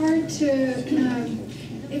really hard to,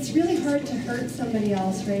 it's really hard to hurt somebody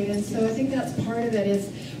else, right? And so I think that's part of it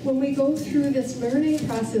is when we go through this learning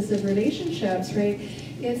process of relationships, right?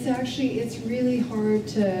 It's really hard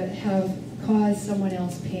to have caused someone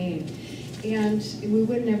else pain. And we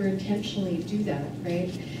would never intentionally do that,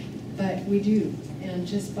 right? But we do. And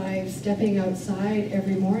just by stepping outside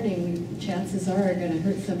every morning, chances are going to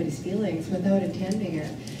hurt somebody's feelings without intending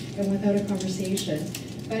it and without a conversation.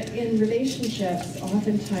 But in relationships,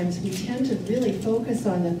 oftentimes we tend to really focus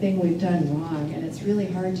on the thing we've done wrong, and it's really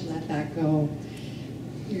hard to let that go.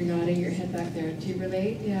 You're nodding your head back there. Do you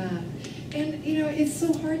relate? Yeah. And it's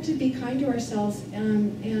so hard to be kind to ourselves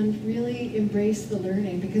and really embrace the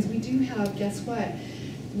learning, because we do have, guess what?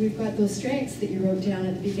 We've got those strengths that you wrote down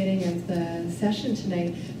at the beginning of the session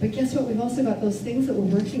tonight, but guess what? We've also got those things that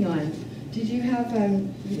we're working on. Did you have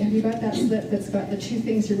you got that slip that's got the 2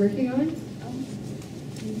 things you're working on?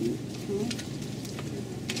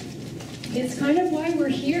 It's kind of why we're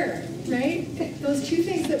here, right? Those 2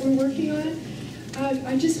 things that we're working on.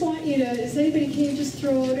 I just want you to, can you just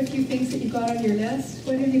throw out a few things that you got on your list?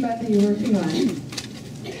 What have you got that you're working on?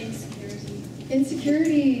 Insecurity.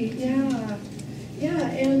 Insecurity, yeah. Yeah,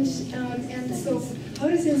 and so how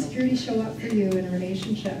does insecurity show up for you in a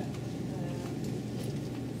relationship?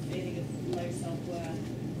 Feeling of low self-worth.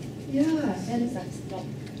 Yeah, and That's not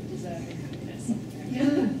deserving happiness.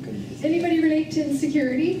 yeah. Anybody relate to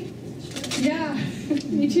insecurity? Yeah,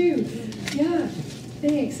 me too. Yeah,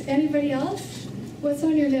 thanks. Anybody else? What's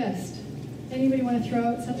on your list? Anybody want to throw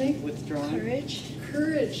out something? Withdrawing. Courage.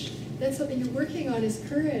 Courage. That's something you're working on, is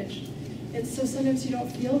courage. And so sometimes you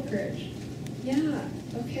don't feel courage. Yeah,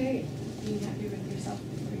 okay. Being happy with yourself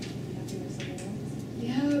before you can be happy with someone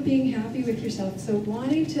else. Yeah, being happy with yourself. So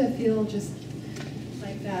wanting to feel just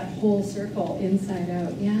like that whole circle inside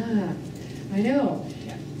out. Yeah, I know.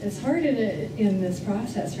 Yeah. It's hard in this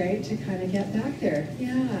process, right, to kind of get back there.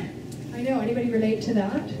 Yeah, I know. Anybody relate to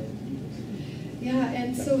that? Yeah,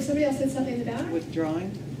 and so somebody else said something in the back?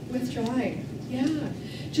 Withdrawing. Withdrawing, yeah.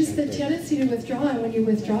 Just the tendency to withdraw, and when you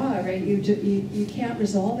withdraw, right, you can't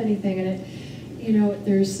resolve anything, and it,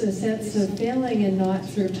 there's a sense of failing and not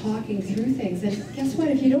sort of talking through things. And guess what?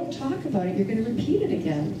 If you don't talk about it, you're going to repeat it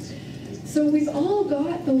again. So we've all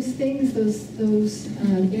got those things, those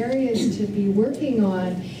areas to be working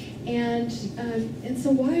on, and so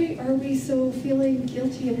why are we so feeling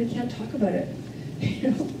guilty and we can't talk about it?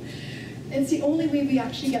 It's the only way we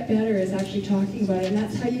actually get better is actually talking about it, and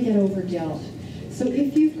that's how you get over guilt. So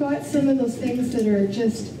if you've got some of those things that are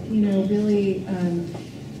just, really,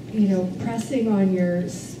 pressing on your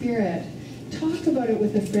spirit, talk about it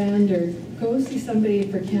with a friend or go see somebody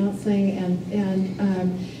for counseling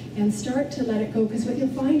and start to let it go, because what you'll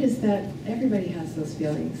find is that everybody has those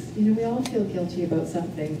feelings. We all feel guilty about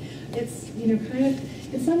something. It's, kind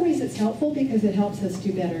of, in some ways it's helpful because it helps us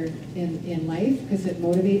do better in life, because it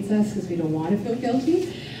motivates us because we don't want to feel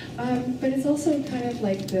guilty. But it's also kind of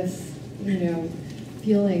like this,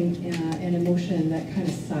 feeling and emotion that kind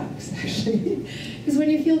of sucks, actually. Because when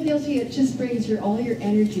you feel guilty, it just brings all your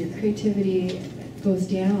energy, your creativity goes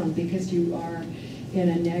down because you are in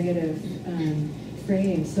a negative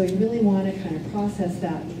frame. So you really want to kind of process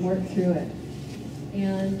that and work through it.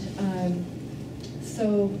 And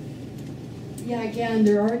so, yeah, again,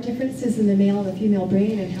 there are differences in the male and the female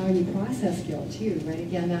brain and how you process guilt too, right?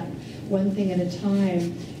 Again, that one thing at a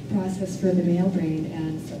time process for the male brain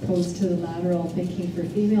as opposed to the lateral thinking for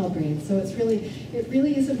female brain. So it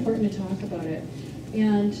really is important to talk about it.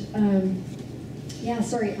 And yeah,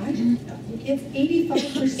 sorry, it's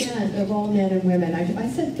 85% of all men and women. I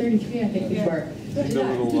said 33, I think, before. Wait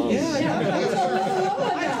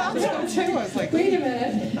a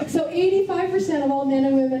minute. So 85% of all men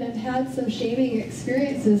and women have had some shaming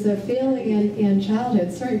experiences of failing in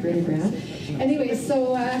childhood. Sorry, Brady Brown. Anyway,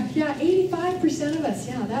 so yeah, 85% of us.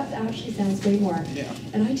 Yeah, that actually sounds way more. Yeah.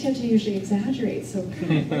 And I tend to usually exaggerate. So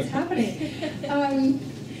what's happening?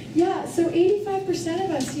 Yeah, so 85%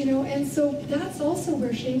 of us, and so that's also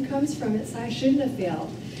where shame comes from. It's I shouldn't have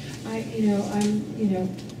failed.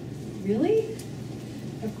 Really?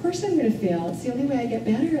 Of course I'm going to fail. It's the only way I get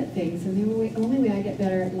better at things, and the only way I get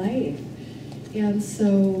better at life. And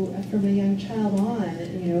so from a young child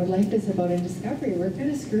on, life is about a discovery. We're going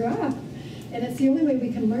to screw up. And it's the only way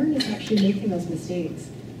we can learn is actually making those mistakes.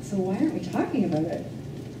 So why aren't we talking about it?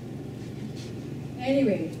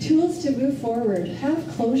 Anyway, tools to move forward. Have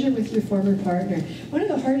closure with your former partner. One of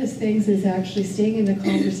the hardest things is actually staying in the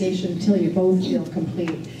conversation until you both feel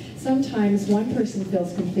complete. Sometimes one person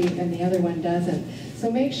feels complete and the other one doesn't.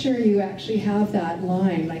 So make sure you actually have that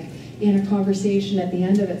line, like in a conversation at the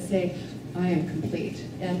end of it, say, I am complete.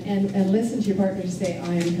 And listen to your partner say,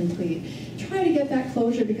 I am complete. Try to get that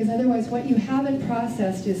closure, because otherwise what you haven't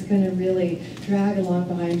processed is going to really drag along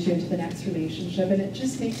behind you into the next relationship, and it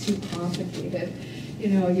just makes you complicated.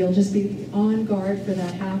 You'll just be on guard for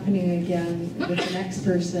that happening again with the next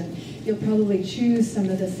person. You'll probably choose some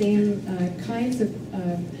of the same kinds of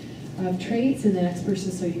traits in the next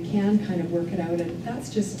person so you can kind of work it out, and that's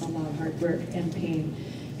just a lot of hard work and pain.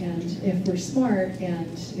 And if we're smart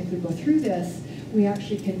and if we go through this, we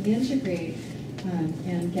actually can integrate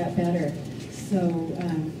and get better. So,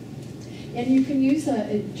 and you can use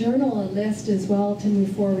a journal, a list as well to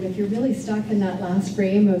move forward. If you're really stuck in that last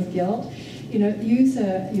frame of guilt, use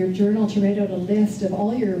your journal to write out a list of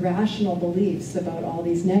all your irrational beliefs about all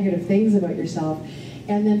these negative things about yourself,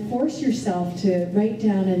 and then force yourself to write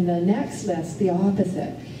down in the next list the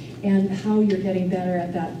opposite, and how you're getting better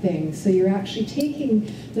at that thing. So you're actually taking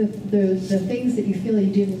the things that you feel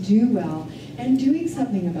you didn't do well and doing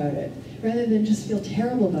something about it, rather than just feel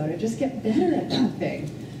terrible about it. Just get better at that thing.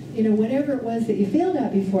 Whatever it was that you failed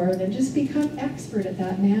at before, then just become expert at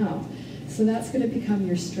that now. So that's going to become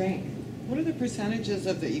your strength. What are the percentages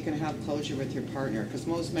of that you can have closure with your partner? Because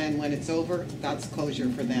most men, when it's over, that's closure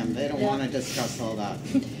for them. They don't want to discuss all that.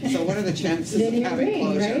 So what are the chances of having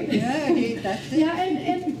closure? Right? Yeah, that's it. Yeah,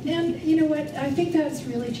 and you know what? I think that's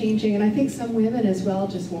really changing, and I think some women as well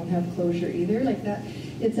just won't have closure either. Like that,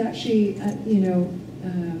 it's actually,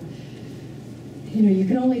 you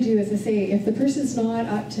can only do, as I say, if the person's not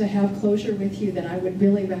up to have closure with you, then I would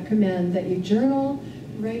really recommend that you journal,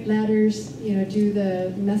 write letters, do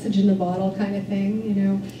the message in the bottle kind of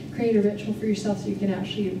thing, create a ritual for yourself so you can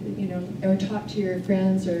actually, or talk to your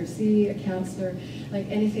friends or see a counselor, like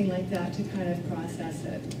anything like that to kind of process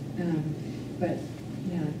it. But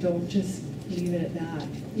yeah, don't just leave it at that.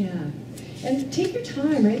 Yeah. And take your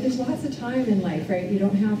time, right? There's lots of time in life, right? You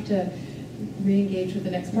don't have to re-engage with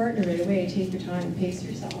the next partner right away. Take your time and pace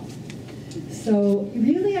yourself. So you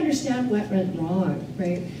really understand what went wrong,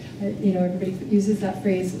 right? Everybody uses that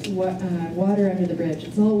phrase, water under the bridge.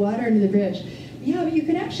 It's all water under the bridge. Yeah, but you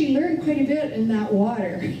can actually learn quite a bit in that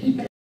water.